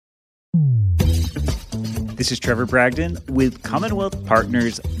This is Trevor Bragdon with Commonwealth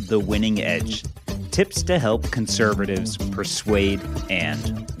Partners The Winning Edge. Tips to help conservatives persuade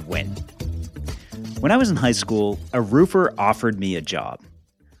and win. When I was in high school, a roofer offered me a job.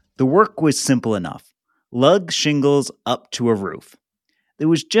 The work was simple enough. Lug shingles up to a roof. There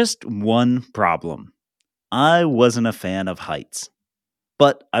was just one problem. I wasn't a fan of heights.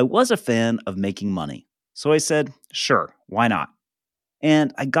 But I was a fan of making money. So I said, sure, why not?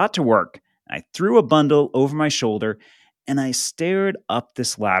 And I got to work. I threw a bundle over my shoulder and I stared up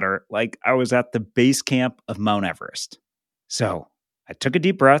this ladder like I was at the base camp of Mount Everest. So I took a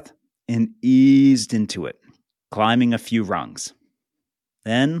deep breath and eased into it, climbing a few rungs.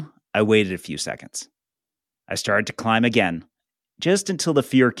 Then I waited a few seconds. I started to climb again, just until the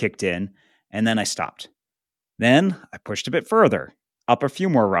fear kicked in, and then I stopped. Then I pushed a bit further, up a few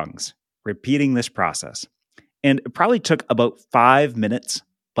more rungs, repeating this process. And it probably took about 5 minutes,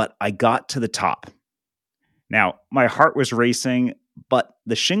 but I got to the top. Now, my heart was racing, but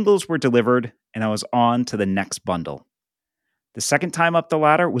the shingles were delivered, and I was on to the next bundle. The second time up the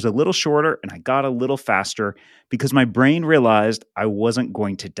ladder was a little shorter, and I got a little faster because my brain realized I wasn't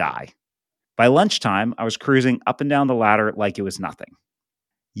going to die. By lunchtime, I was cruising up and down the ladder like it was nothing.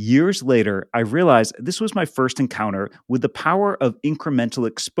 Years later, I realized this was my first encounter with the power of incremental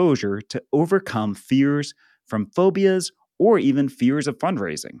exposure to overcome fears from phobias or even fears of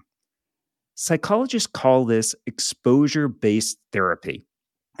fundraising. Psychologists call this exposure-based therapy,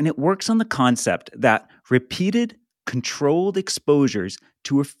 and it works on the concept that repeated, controlled exposures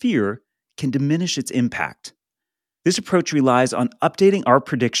to a fear can diminish its impact. This approach relies on updating our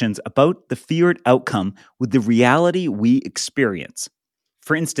predictions about the feared outcome with the reality we experience.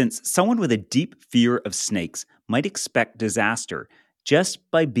 For instance, someone with a deep fear of snakes might expect disaster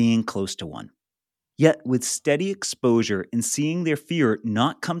just by being close to one. Yet, with steady exposure and seeing their fear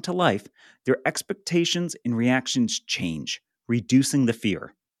not come to life, their expectations and reactions change, reducing the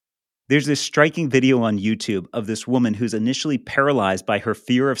fear. There's this striking video on YouTube of this woman who's initially paralyzed by her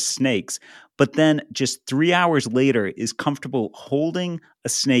fear of snakes, but then just 3 hours later is comfortable holding a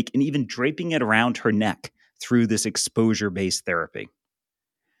snake and even draping it around her neck through this exposure-based therapy.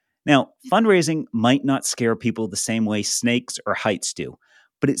 Now, fundraising might not scare people the same way snakes or heights do,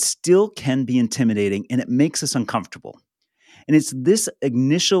 but it still can be intimidating and it makes us uncomfortable. And it's this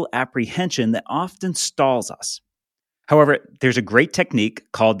initial apprehension that often stalls us. However, there's a great technique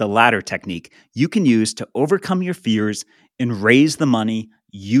called the ladder technique you can use to overcome your fears and raise the money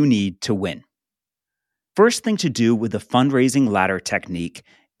you need to win. First thing to do with the fundraising ladder technique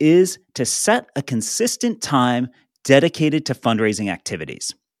is to set a consistent time dedicated to fundraising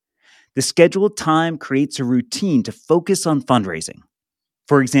activities. The scheduled time creates a routine to focus on fundraising.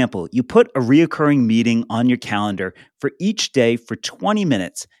 For example, you put a reoccurring meeting on your calendar for each day for 20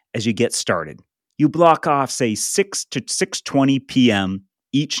 minutes as you get started. You block off, say, 6 to 6:20 p.m.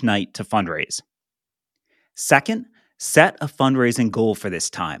 each night to fundraise. Second, set a fundraising goal for this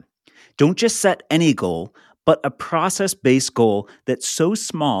time. Don't just set any goal, but a process-based goal that's so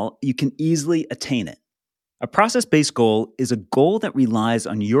small you can easily attain it. A process-based goal is a goal that relies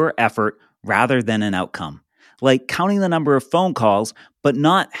on your effort rather than an outcome, like counting the number of phone calls, but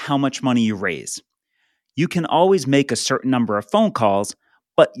not how much money you raise. You can always make a certain number of phone calls,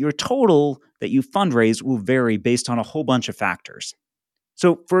 but your total that you fundraise will vary based on a whole bunch of factors.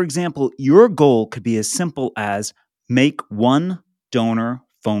 So, for example, your goal could be as simple as make one donor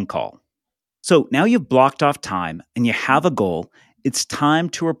phone call. So now you've blocked off time and you have a goal, it's time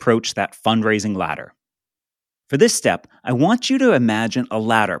to approach that fundraising ladder. For this step, I want you to imagine a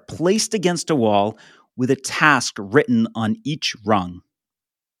ladder placed against a wall with a task written on each rung.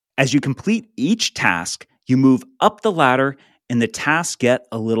 As you complete each task, you move up the ladder and the tasks get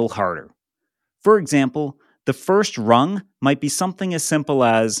a little harder. For example, the first rung might be something as simple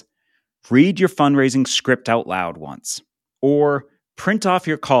as read your fundraising script out loud once, or print off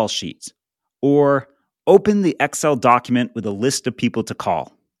your call sheets, or open the Excel document with a list of people to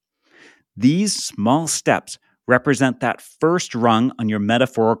call. These small steps represent that first rung on your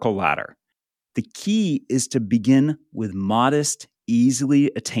metaphorical ladder. The key is to begin with modest,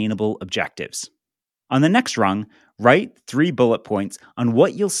 easily attainable objectives. On the next rung, write 3 bullet points on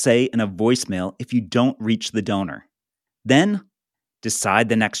what you'll say in a voicemail if you don't reach the donor. Then, decide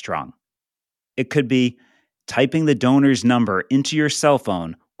the next rung. It could be typing the donor's number into your cell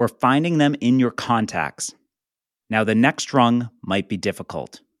phone or finding them in your contacts. Now, the next rung might be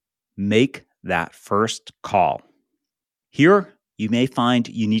difficult. Make that first call. Here, you may find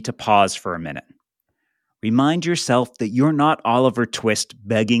you need to pause for a minute. Remind yourself that you're not Oliver Twist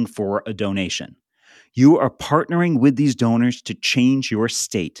begging for a donation. You are partnering with these donors to change your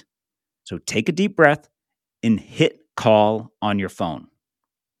state. So take a deep breath and hit call on your phone.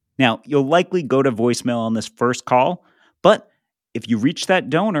 Now, you'll likely go to voicemail on this first call, but if you reach that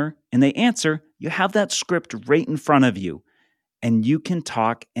donor and they answer, you have that script right in front of you, and you can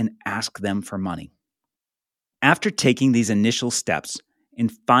talk and ask them for money. After taking these initial steps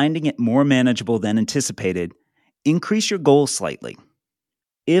and finding it more manageable than anticipated, increase your goal slightly.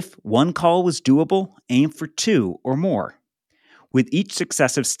 If one call was doable, aim for 2 or more. With each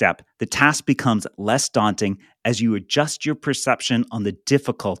successive step, the task becomes less daunting as you adjust your perception on the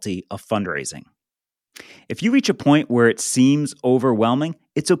difficulty of fundraising. If you reach a point where it seems overwhelming,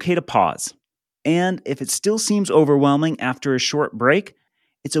 it's okay to pause. And if it still seems overwhelming after a short break,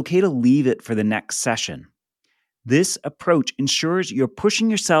 it's okay to leave it for the next session. This approach ensures you're pushing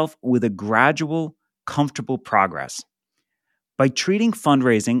yourself with a gradual, comfortable progress. By treating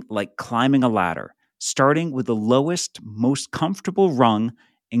fundraising like climbing a ladder, starting with the lowest, most comfortable rung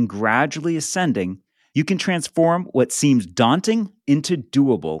and gradually ascending, you can transform what seems daunting into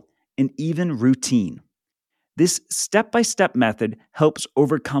doable and even routine. This step-by-step method helps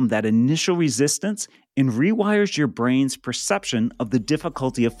overcome that initial resistance and rewires your brain's perception of the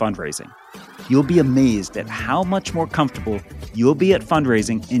difficulty of fundraising. You'll be amazed at how much more comfortable you'll be at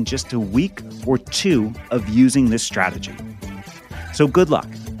fundraising in just a week or 2 of using this strategy. So good luck.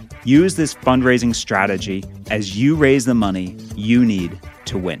 Use this fundraising strategy as you raise the money you need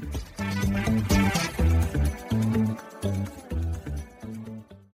to win.